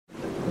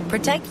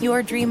Protect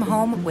your dream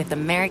home with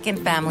American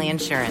Family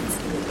Insurance.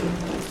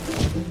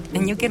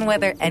 And you can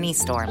weather any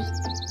storm.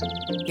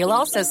 You'll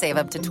also save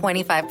up to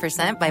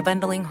 25% by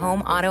bundling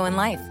home, auto, and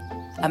life.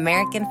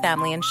 American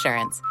Family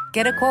Insurance.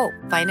 Get a quote.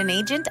 Find an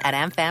agent at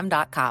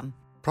amfam.com.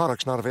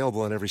 Products not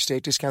available in every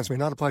state. Discounts may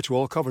not apply to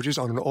all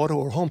coverages on an auto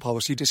or home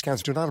policy.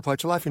 Discounts do not apply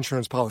to life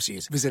insurance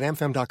policies. Visit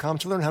amfam.com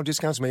to learn how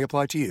discounts may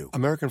apply to you.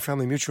 American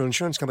Family Mutual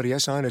Insurance Company,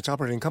 SI, and its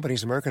operating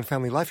companies, American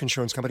Family Life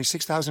Insurance Company,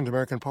 6000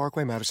 American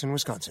Parkway, Madison,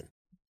 Wisconsin.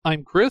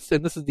 I'm Chris,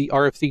 and this is the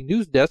RFC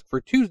News Desk for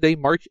Tuesday,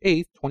 March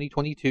 8th,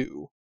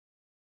 2022.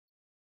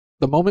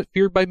 The moment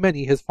feared by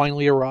many has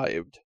finally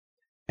arrived.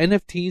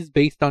 NFTs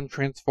based on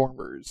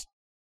Transformers.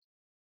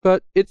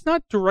 But it's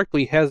not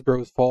directly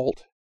Hasbro's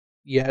fault.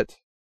 Yet.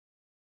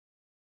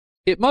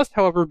 It must,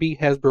 however, be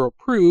Hasbro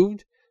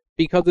approved,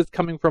 because it's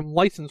coming from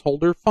license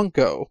holder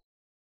Funko.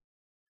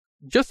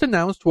 Just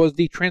announced was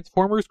the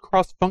Transformers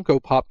Cross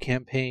Funko Pop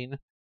campaign,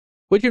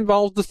 which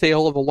involves the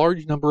sale of a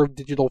large number of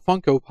digital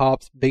Funko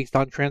Pops based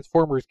on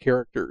Transformers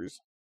characters.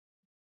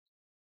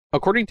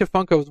 According to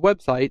Funko's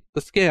website,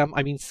 the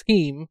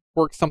scheme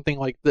works something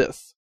like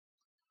this.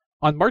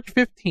 On March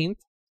 15th,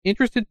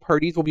 interested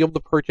parties will be able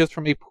to purchase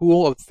from a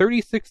pool of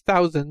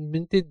 36,000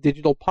 minted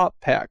digital pop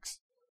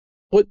packs,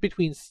 split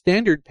between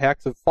standard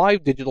packs of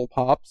 5 digital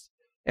pops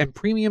and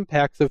premium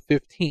packs of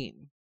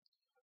 15.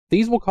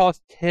 These will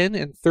cost $10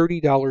 and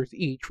 $30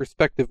 each,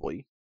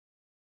 respectively.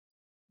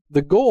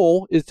 The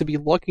goal is to be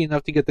lucky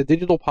enough to get the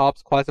digital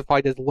pops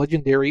classified as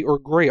legendary or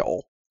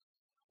grail,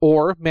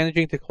 or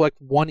managing to collect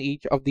one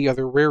each of the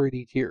other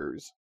rarity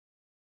tiers.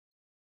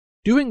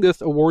 Doing this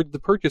awards the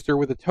purchaser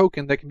with a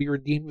token that can be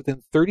redeemed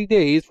within 30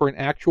 days for an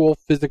actual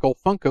physical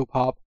Funko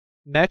Pop,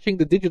 matching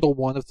the digital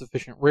one of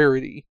sufficient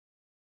rarity.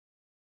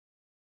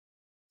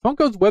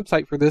 Funko's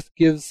website for this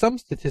gives some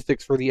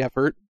statistics for the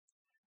effort,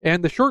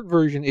 and the short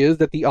version is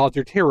that the odds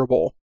are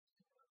terrible.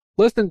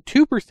 Less than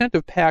 2%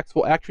 of packs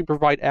will actually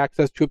provide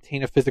access to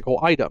obtain a physical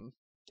item,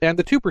 and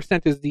the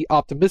 2% is the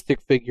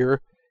optimistic figure.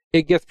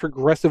 It gets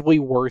progressively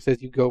worse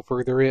as you go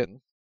further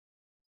in.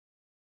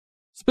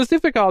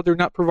 Specific odds are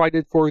not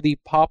provided for the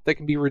pop that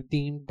can be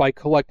redeemed by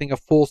collecting a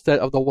full set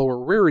of the lower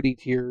rarity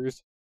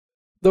tiers,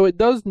 though it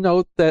does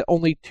note that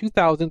only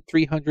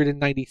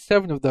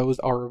 2,397 of those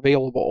are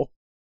available.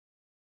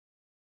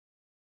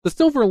 The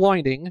silver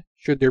lining,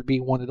 should there be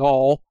one at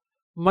all,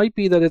 might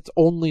be that it's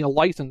only a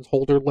license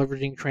holder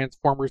leveraging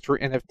Transformers for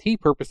NFT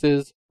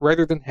purposes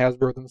rather than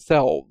Hasbro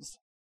themselves.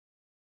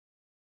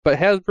 But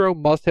Hasbro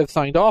must have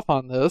signed off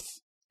on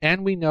this,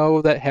 and we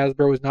know that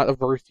Hasbro is not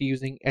averse to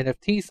using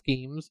NFT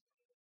schemes,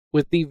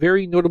 with the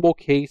very notable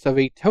case of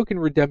a token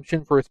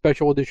redemption for a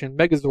special edition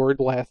Megazord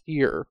last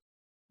year.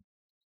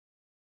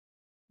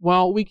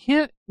 While we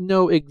can't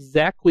know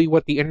exactly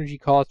what the energy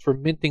cost for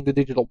minting the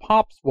digital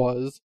pops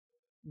was,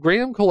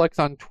 Graham Collects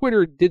on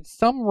Twitter did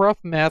some rough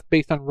math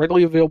based on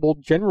readily available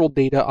general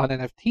data on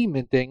NFT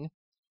minting,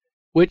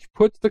 which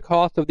puts the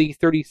cost of the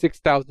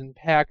 36,000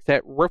 packs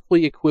at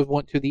roughly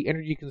equivalent to the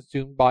energy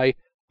consumed by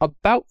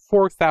about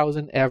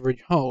 4,000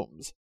 average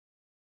homes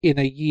in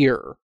a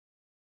year.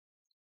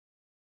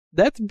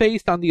 That's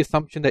based on the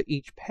assumption that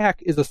each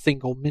pack is a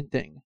single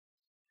minting.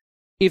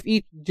 If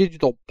each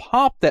digital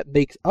pop that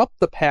makes up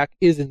the pack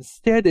is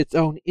instead its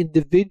own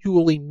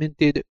individually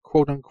minted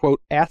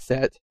quote-unquote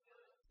asset,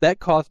 that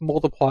cost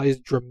multiplies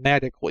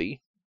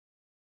dramatically.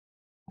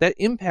 That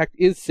impact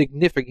is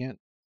significant,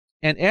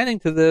 and adding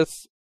to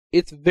this,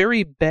 it's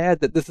very bad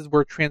that this is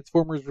where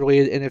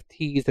Transformers-related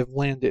NFTs have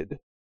landed.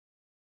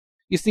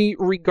 You see,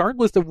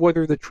 regardless of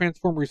whether the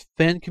Transformers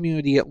fan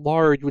community at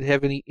large would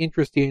have any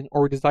interest in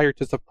or desire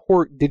to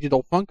support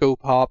digital Funko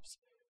Pops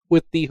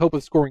with the hope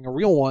of scoring a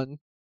real one,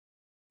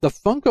 the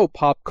Funko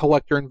Pop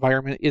collector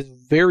environment is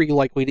very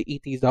likely to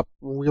eat these up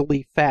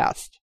really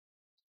fast.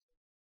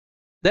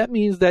 That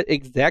means that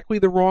exactly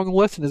the wrong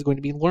lesson is going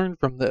to be learned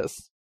from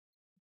this.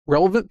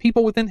 Relevant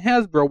people within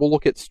Hasbro will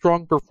look at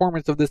strong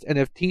performance of this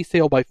NFT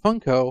sale by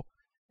Funko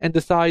and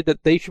decide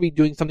that they should be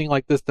doing something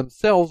like this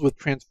themselves with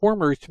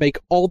Transformers to make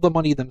all the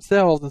money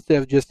themselves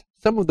instead of just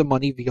some of the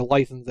money via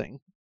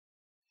licensing.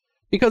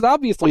 Because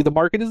obviously the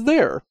market is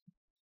there,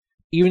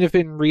 even if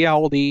in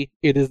reality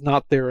it is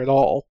not there at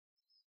all.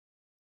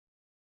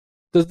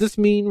 Does this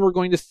mean we're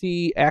going to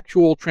see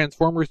actual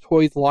Transformers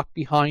toys locked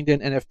behind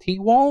an NFT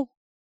wall?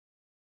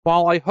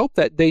 While I hope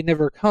that day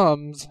never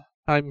comes,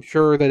 I'm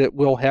sure that it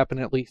will happen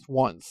at least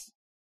once.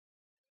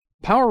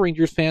 Power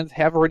Rangers fans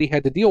have already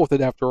had to deal with it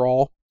after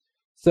all,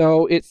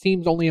 so it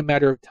seems only a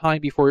matter of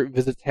time before it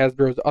visits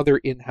Hasbro's other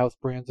in-house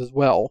brands as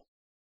well.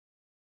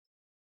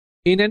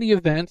 In any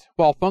event,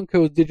 while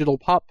Funko's digital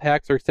pop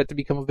packs are set to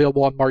become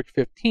available on March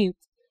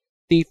 15th,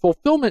 the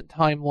fulfillment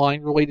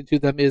timeline related to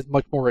them is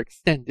much more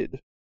extended.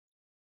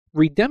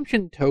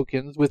 Redemption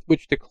tokens with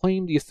which to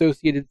claim the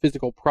associated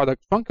physical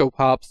product Funko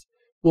Pops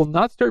will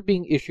not start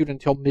being issued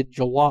until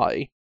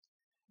mid-July,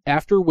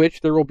 after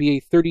which there will be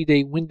a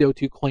 30-day window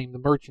to claim the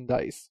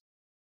merchandise.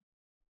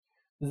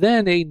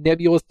 Then a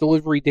nebulous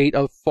delivery date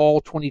of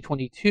fall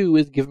 2022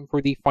 is given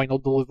for the final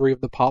delivery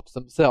of the Pops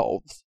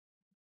themselves.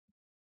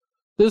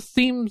 This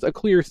seems a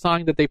clear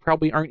sign that they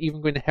probably aren't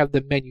even going to have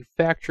them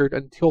manufactured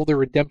until the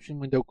redemption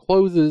window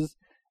closes,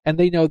 and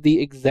they know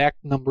the exact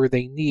number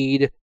they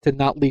need to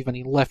not leave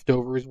any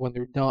leftovers when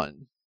they're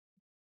done.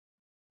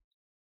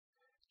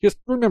 Just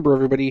remember,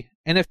 everybody,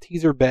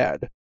 NFTs are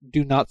bad.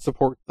 Do not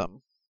support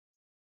them.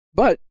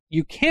 But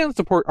you can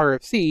support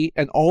RFC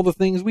and all the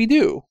things we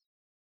do.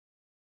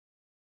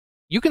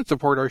 You can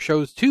support our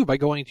shows too by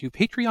going to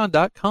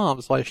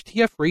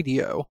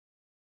patreon.com/tfradio.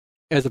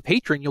 As a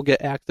patron, you'll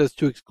get access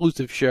to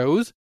exclusive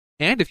shows,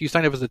 and if you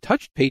sign up as a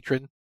Touched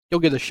patron, you'll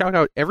get a shout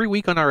out every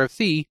week on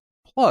RFC,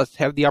 plus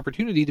have the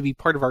opportunity to be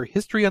part of our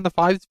History on the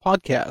Fives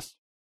podcast.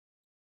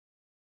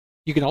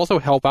 You can also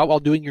help out while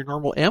doing your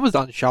normal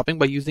Amazon shopping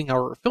by using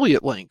our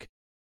affiliate link.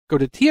 Go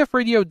to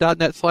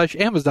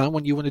tfradio.net/Amazon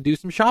when you want to do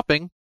some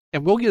shopping,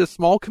 and we'll get a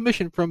small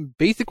commission from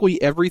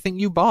basically everything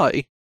you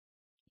buy.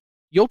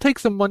 You'll take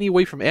some money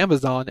away from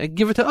Amazon and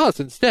give it to us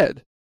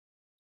instead.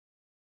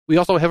 We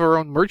also have our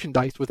own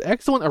merchandise with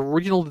excellent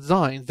original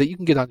designs that you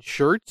can get on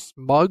shirts,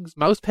 mugs,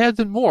 mousepads,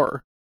 and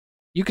more.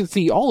 You can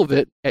see all of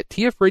it at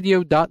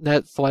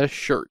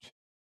tfradio.net/shirt.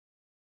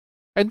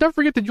 And don't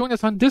forget to join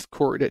us on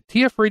Discord at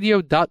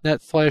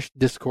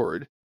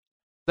tfradio.net/Discord.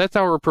 That's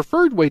our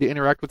preferred way to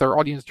interact with our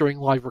audience during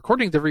live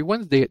recordings every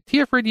Wednesday at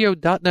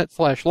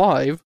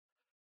tfradio.net/live.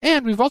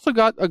 And we've also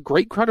got a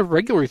great crowd of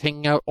regulars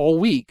hanging out all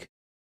week.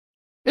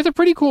 It's a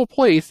pretty cool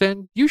place,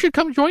 and you should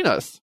come join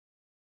us.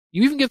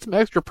 You even get some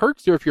extra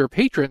perks there if you're a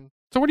patron,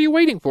 so what are you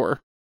waiting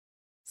for?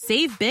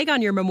 Save big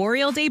on your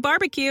Memorial Day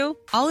barbecue,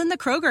 all in the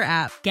Kroger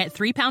app. Get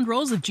 3-pound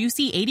rolls of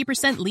juicy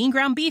 80% lean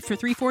ground beef for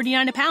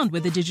 $3.49 a pound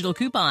with a digital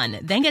coupon.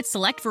 Then get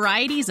select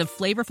varieties of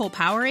flavorful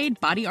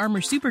Powerade, Body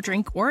Armor Super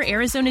Drink, or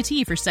Arizona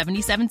tea for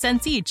 77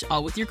 cents each,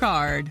 all with your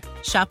card.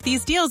 Shop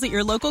these deals at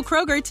your local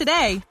Kroger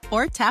today,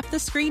 or tap the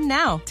screen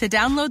now to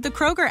download the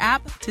Kroger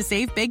app to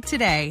save big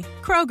today.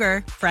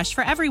 Kroger, fresh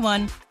for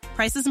everyone.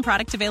 Prices and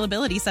product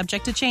availability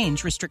subject to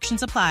change.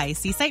 Restrictions apply.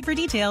 See site for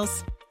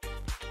details.